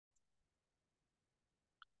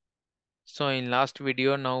So in last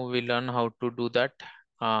video, now we learn how to do that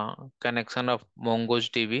connection of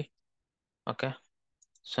MongoDB. Okay.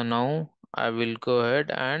 So now I will go ahead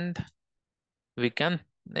and we can,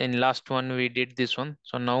 in last one we did this one.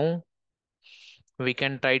 So now we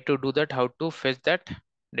can try to do that, how to fetch that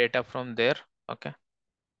data from there. Okay.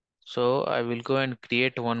 So I will go and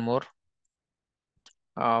create one more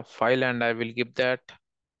file and I will give that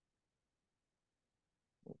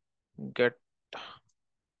get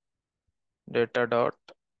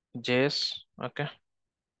data.js. Okay.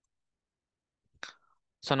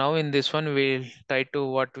 So now in this one, we'll try to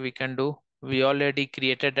what we can do. We already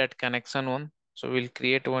created that connection one. So we'll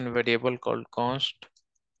create one variable called const.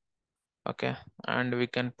 Okay. And we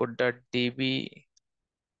can put that db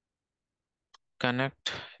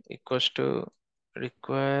connect equals to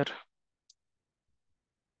require.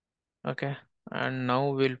 Okay. And now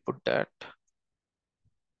we'll put that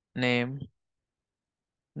name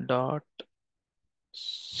dot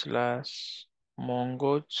slash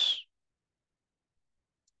mongodb.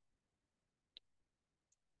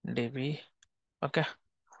 Okay.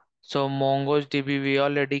 So mongodb we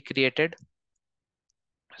already created.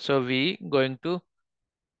 So we going to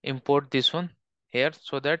import this one here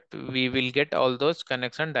so that we will get all those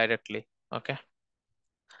connection directly. Okay.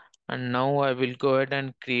 And now I will go ahead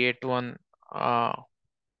and create one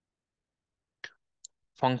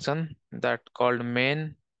function that called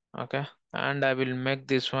main. Okay. And I will make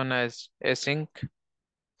this one as async.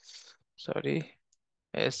 Sorry,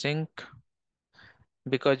 async,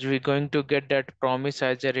 because we're going to get that promise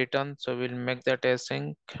as a return. So we'll make that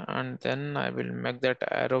async and then I will make that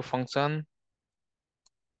arrow function.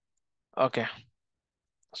 Okay.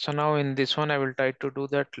 So now in this one, I will try to do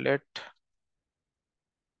that. Let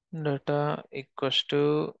data equals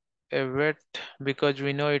to await, because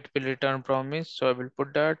we know it will return promise. So I will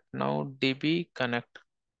put that now db connect.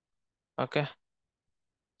 Okay.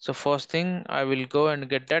 So first thing I will go and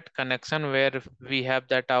get that connection where we have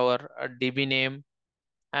that our db name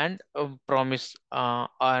and promise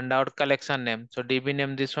and our collection name. So db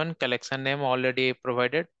name this one, collection name already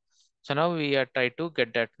provided. So now we are try to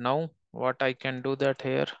get that. Now what I can do that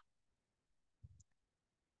here,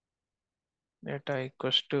 data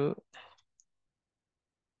equals to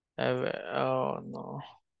oh no,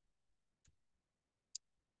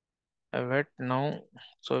 await now.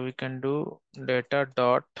 So we can do data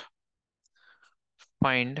dot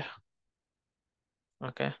find.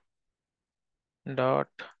 Okay. Dot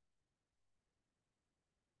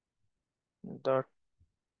dot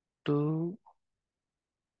to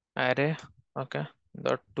array. Okay.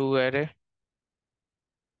 Dot to array.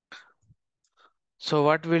 So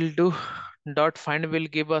what we'll do, dot find will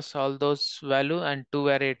give us all those value and to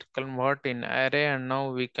array it convert in array, and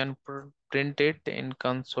now we can print it in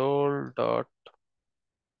console dot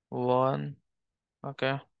one.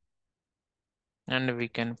 Okay. And we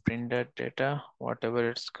can print that data whatever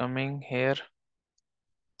it's coming here,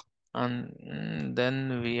 and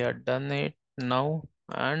then we are done it now.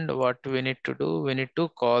 And what we need to do, we need to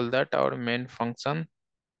call that our main function.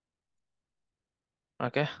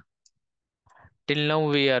 Okay. Till now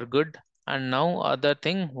we are good. And now other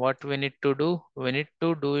thing what we need to do, we need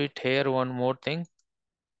to do it here one more thing,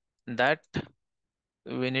 that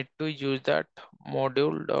we need to use that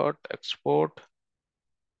module dot export,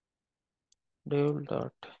 module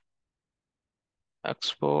dot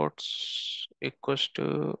exports equals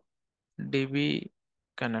to db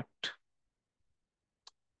connect.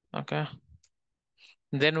 Okay.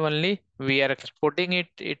 Then only we are exporting it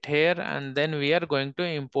here, and then we are going to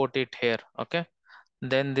import it here. Okay.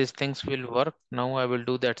 Then these things will work. Now I will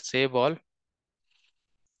do that save all.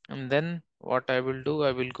 And then what I will do,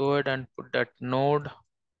 I will go ahead and put that node.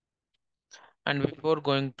 And before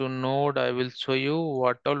going to node, I will show you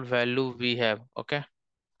what all value we have. Okay.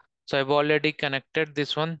 So I've already connected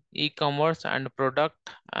this one, e-commerce and product.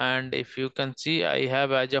 And if you can see, I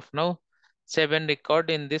have as of now 7 record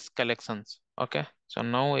in this collections. Okay. So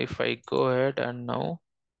now if I go ahead and now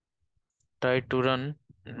try to run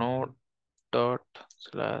node dot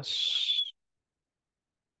slash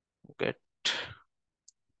get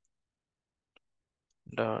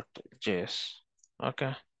dot js.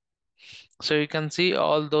 Okay. So you can see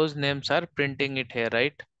all those names are printing it here,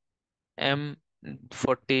 right? M40,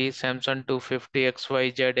 Samsung 250,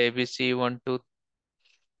 XYZ, ABC 12.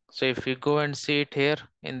 So if you go and see it here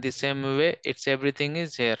in the same way, it's everything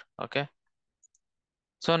is here. Okay.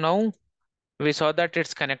 So now we saw that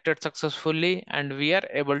it's connected successfully and we are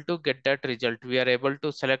able to get that result. We are able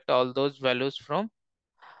to select all those values from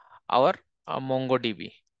our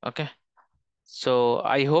MongoDB. Okay. So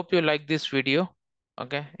I hope you like this video.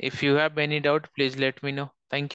 Okay. If you have any doubt, please let me know.